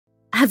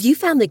Have you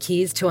found the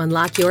keys to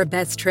unlock your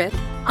best trip?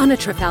 On a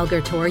Trafalgar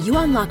tour, you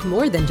unlock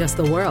more than just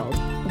the world.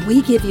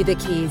 We give you the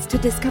keys to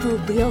discover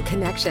real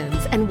connections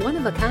and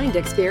one-of-a-kind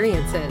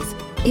experiences.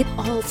 It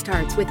all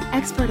starts with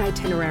expert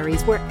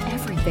itineraries where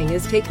everything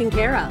is taken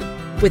care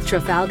of. With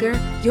Trafalgar,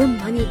 your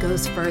money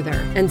goes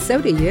further, and so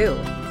do you.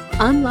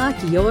 Unlock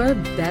your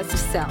best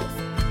self.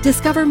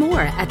 Discover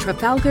more at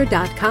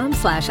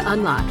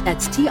Trafalgar.com/unlock.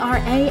 That's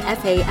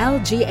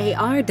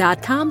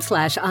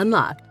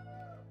TRAFALGAR.com/unlock.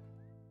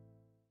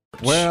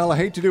 Well, I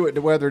hate to do it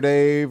to weather,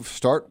 Dave.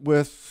 Start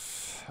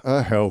with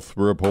a health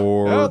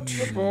report.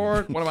 Health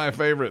report, one of my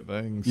favorite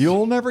things.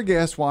 You'll never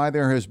guess why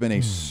there has been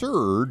a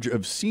surge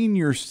of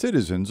senior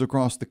citizens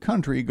across the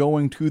country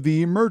going to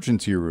the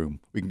emergency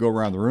room. We can go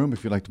around the room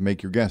if you'd like to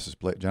make your guesses.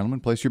 Gentlemen,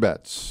 place your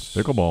bets.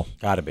 Pickleball.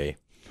 Gotta be.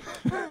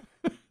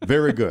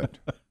 Very good.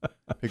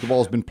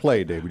 Pickleball's been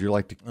played, Dave. Would you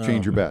like to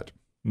change your bet?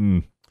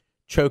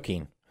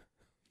 Choking.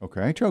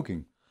 Okay,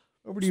 choking.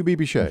 Over to you,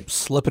 BB Shea.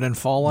 Slipping and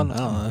falling. I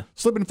don't know.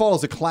 Slip and fall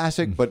is a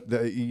classic, but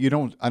I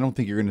don't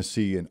think you're going to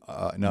see an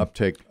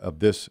uptick of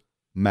this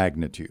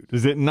magnitude.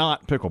 Is it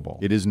not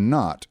pickleball? It is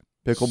not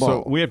pickleball.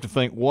 So we have to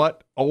think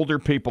what older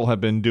people have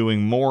been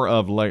doing more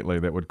of lately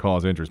that would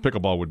cause interest.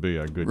 Pickleball would be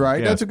a good guess.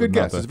 Right, that's a good but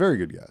not guess. It's a very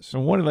good guess. So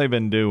what have they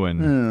been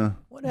doing?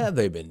 What have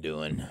they been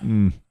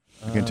doing?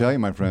 I can tell you,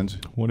 my friends.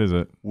 What is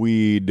it?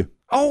 Weed.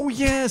 Oh,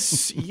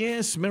 yes.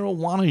 Yes,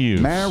 marijuana use.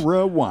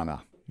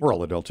 Marijuana. We're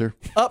all adults here.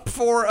 Up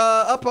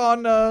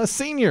on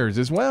seniors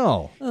as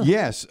well.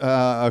 Yes,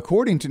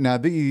 according to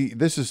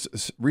this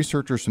is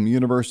researchers from the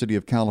University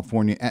of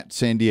California at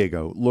San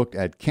Diego looked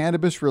at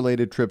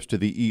cannabis-related trips to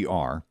the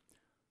ER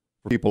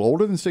for people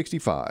older than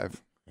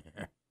 65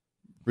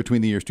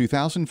 between the years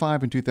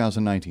 2005 and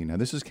 2019. Now,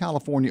 this is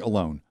California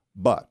alone,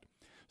 but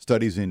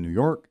studies in New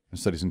York and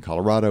studies in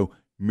Colorado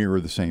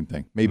mirror the same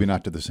thing, maybe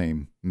not to the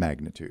same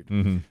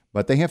magnitude,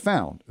 but they have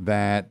found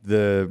that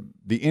the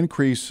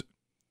increase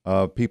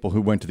of people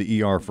who went to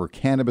the ER for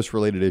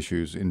cannabis-related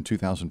issues in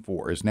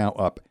 2004 is now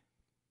up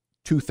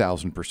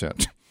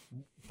 2,000%.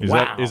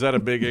 Is that a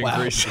big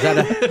increase? Is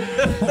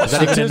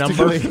that even a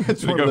number?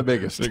 It's one of the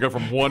biggest. They go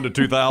from 1 to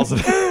 2,000.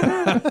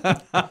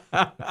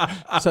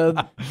 So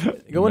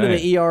going to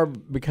the ER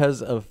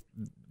because of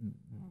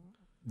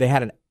they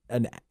had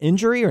an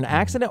injury or an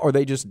accident, or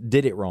they just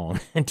did it wrong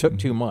and took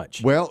too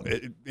much? Well,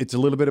 it's a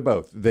little bit of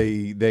both.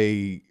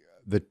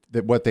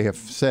 What they have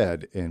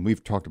said, and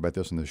we've talked about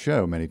this on the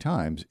show many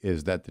times,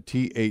 is that the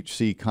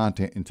THC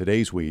content in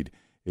today's weed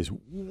is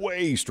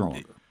way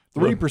stronger.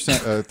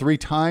 3%, 3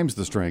 times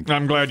the strength.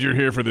 I'm glad you're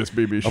here for this,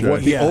 BB of Show.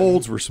 what the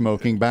olds were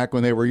smoking back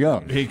when they were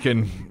young. He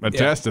can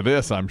attest to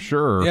this, I'm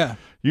sure. Yeah.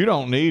 You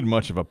don't need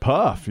much of a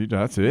puff.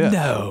 That's it.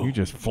 No. You're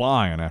just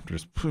flying after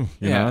this.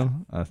 You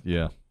know?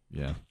 Yeah.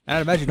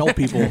 I'd imagine old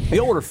people, the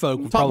older folk,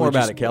 would Talk probably more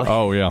about just it, Kelly.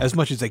 Oh, yeah. as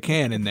much as they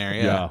can in there.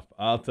 Yeah.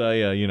 I'll tell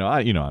you,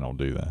 I don't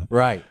do that.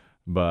 Right.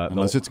 But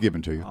Unless it's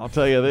given to you. I'll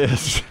tell you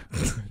this.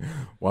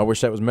 Well, I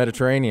wish that was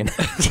Mediterranean.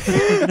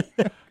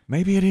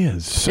 Maybe it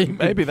is.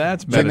 Maybe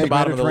that's They make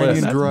bottom of the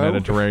list. Mediterranean That's Dro.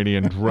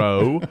 Mediterranean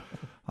Dro.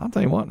 I'll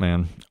tell you what,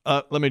 man.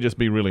 Let me just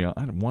be really honest.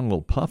 I had one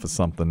little puff of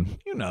something.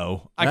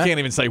 I can't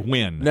even say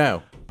when.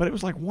 No. But it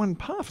was like one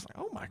puff. It's like,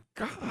 oh, my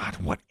God,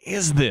 what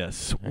is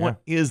this? Yeah.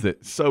 What is this?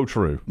 So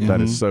true.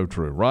 That is so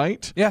true,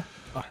 right? Yeah.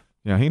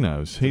 Yeah, he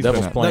knows. He's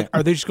Devil's been plan.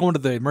 Are they just going to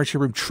the emergency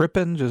room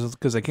tripping just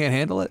because they can't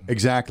handle it?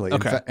 Exactly.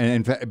 Okay.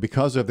 In fact,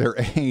 because of their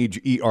age,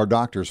 ER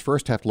doctors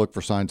first have to look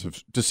for signs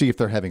to see if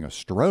they're having a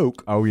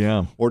stroke. Oh,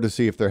 yeah. Or to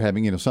see if they're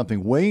having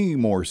something way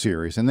more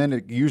serious. And then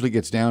it usually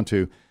gets down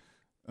to,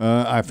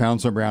 I found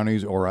some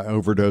brownies, or I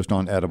overdosed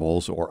on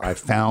edibles, or I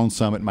found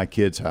some at my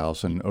kid's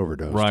house and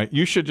overdosed. Right.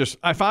 You should just,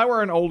 if I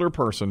were an older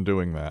person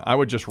doing that, I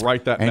would just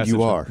write that And message.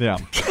 you are. Yeah.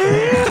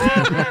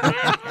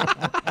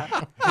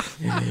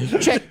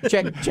 check.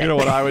 You know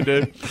what I would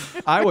do?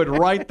 I would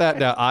write that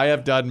down. I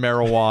have done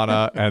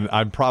marijuana, and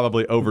I'm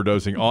probably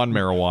overdosing on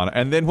marijuana.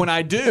 And then when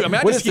I do,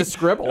 What is the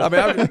scribble?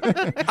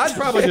 I'd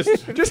probably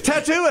just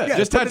tattoo it.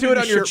 Just tattoo it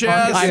on your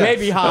chest. I may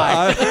be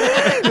high.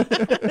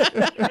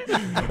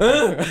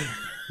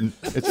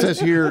 It says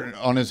here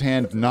on his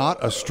hand,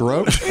 not a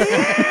stroke.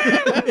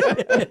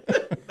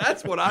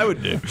 That's what I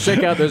would do.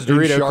 Check out those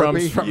Dorito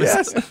Sharpie?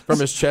 crumbs from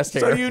his chest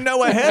hair. So you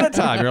know ahead of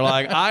time. You're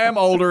like, I am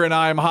older and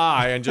I am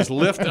high, and just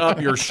lift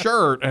up your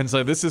shirt and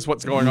say, this is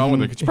what's going on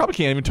with me. Because you probably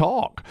can't even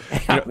talk.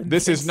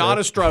 This is not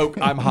a stroke.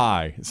 I'm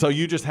high. So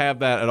you just have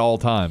that at all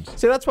times.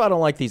 See, that's why I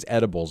don't like these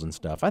edibles and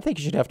stuff. I think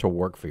you should have to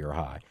work for your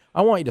high.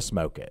 I want you to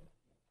smoke it.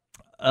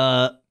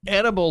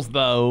 Edibles,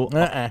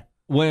 though.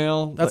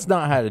 Well, that's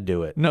not how to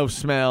do it. No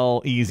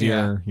smell,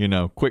 easier,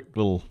 quick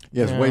little.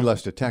 Yeah, it's way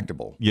less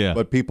detectable. Yeah,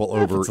 but people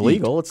overeat. If it's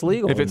legal, it's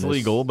legal. If it's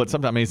legal, but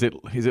sometimes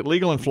is it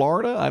legal in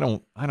Florida? I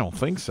don't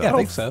think so. Yeah, I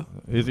think so.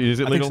 Is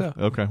it legal? Think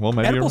so. Okay, well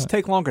maybe edibles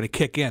take longer to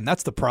kick in.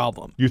 That's the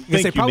problem. You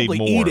think they probably need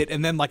more. eat it,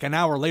 and then like an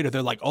hour later,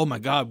 they're like, "Oh my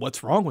God,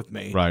 what's wrong with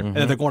me?" Right, and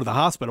then they're going to the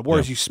hospital.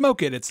 Whereas you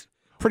smoke it, it's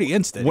pretty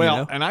instant.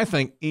 Well, and I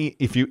think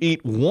if you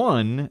eat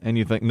one and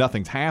you think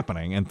nothing's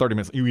happening, and 30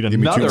 minutes you eat me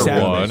another two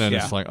one, and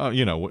yeah. it's like,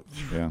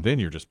 then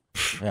you're just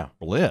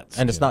blitz.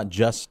 Yeah, and it's not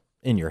just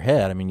in your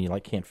head. I mean, you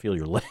like can't feel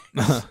your legs.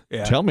 Is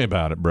Yeah. Tell me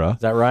about it, bruh.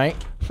 that right?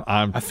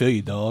 I'm. I feel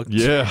you, dog.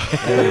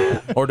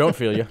 Yeah. Or don't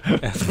feel you?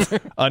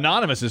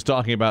 Anonymous is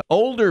talking about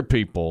older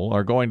people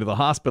are going to the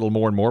hospital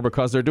more and more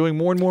because they're doing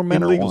more and more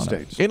marijuana. legal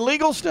states. In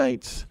legal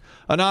states.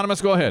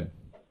 Anonymous, go ahead.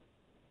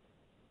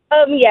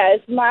 Yes,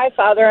 my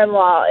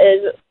father-in-law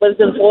lives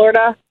in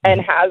Florida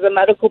and has a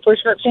medical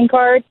prescription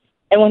card.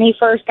 And when he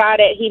first got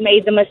it, he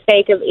made the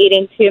mistake of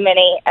eating too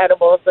many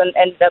edibles and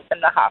ended up in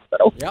the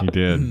hospital. Yep. He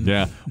did.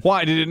 Yeah.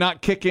 Why did it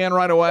not kick in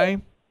right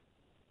away?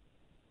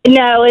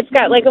 No, it's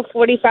got like a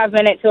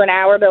 45-minute to an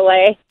hour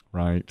delay.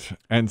 Right.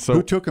 And so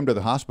Who took him to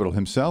the hospital,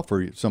 himself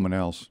or someone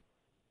else?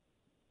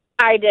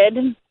 I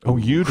did. Oh,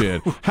 you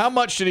did. How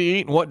much did he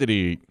eat and what did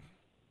he eat?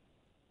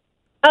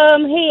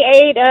 He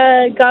ate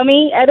a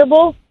gummy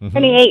edible,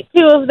 and he ate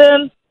 2 of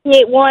them. He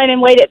ate one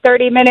and waited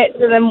 30 minutes,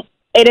 and then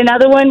ate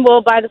another one.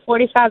 Well, by the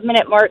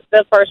 45-minute mark,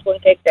 the first one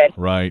kicked in.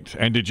 Right.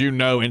 And did you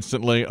know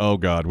instantly, oh,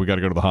 God, we got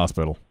to go to the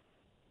hospital?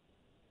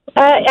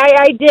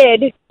 I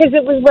did, because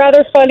it was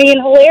rather funny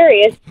and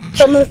hilarious,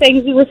 some of the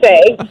things he was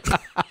saying.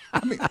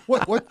 I mean,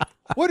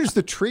 what is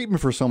the treatment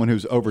for someone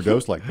who's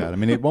overdosed like that? I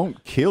mean, it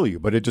won't kill you,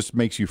 but it just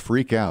makes you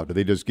freak out. Do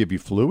they just give you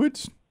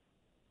fluids?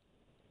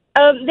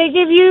 They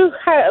give you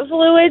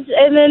fluids,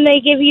 and then they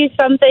give you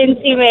something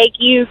to make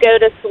you go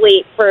to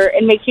sleep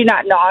and makes you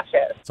not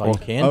nauseous. That's all you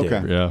can do.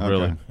 Okay. Yeah, Okay.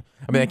 really.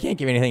 I mean, they can't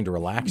give you anything to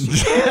relax you.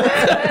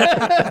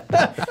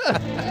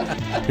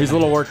 He's a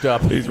little worked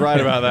up. He's right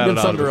about that. Give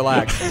him something to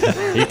relax.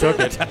 He took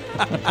it.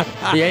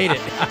 He ate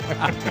it.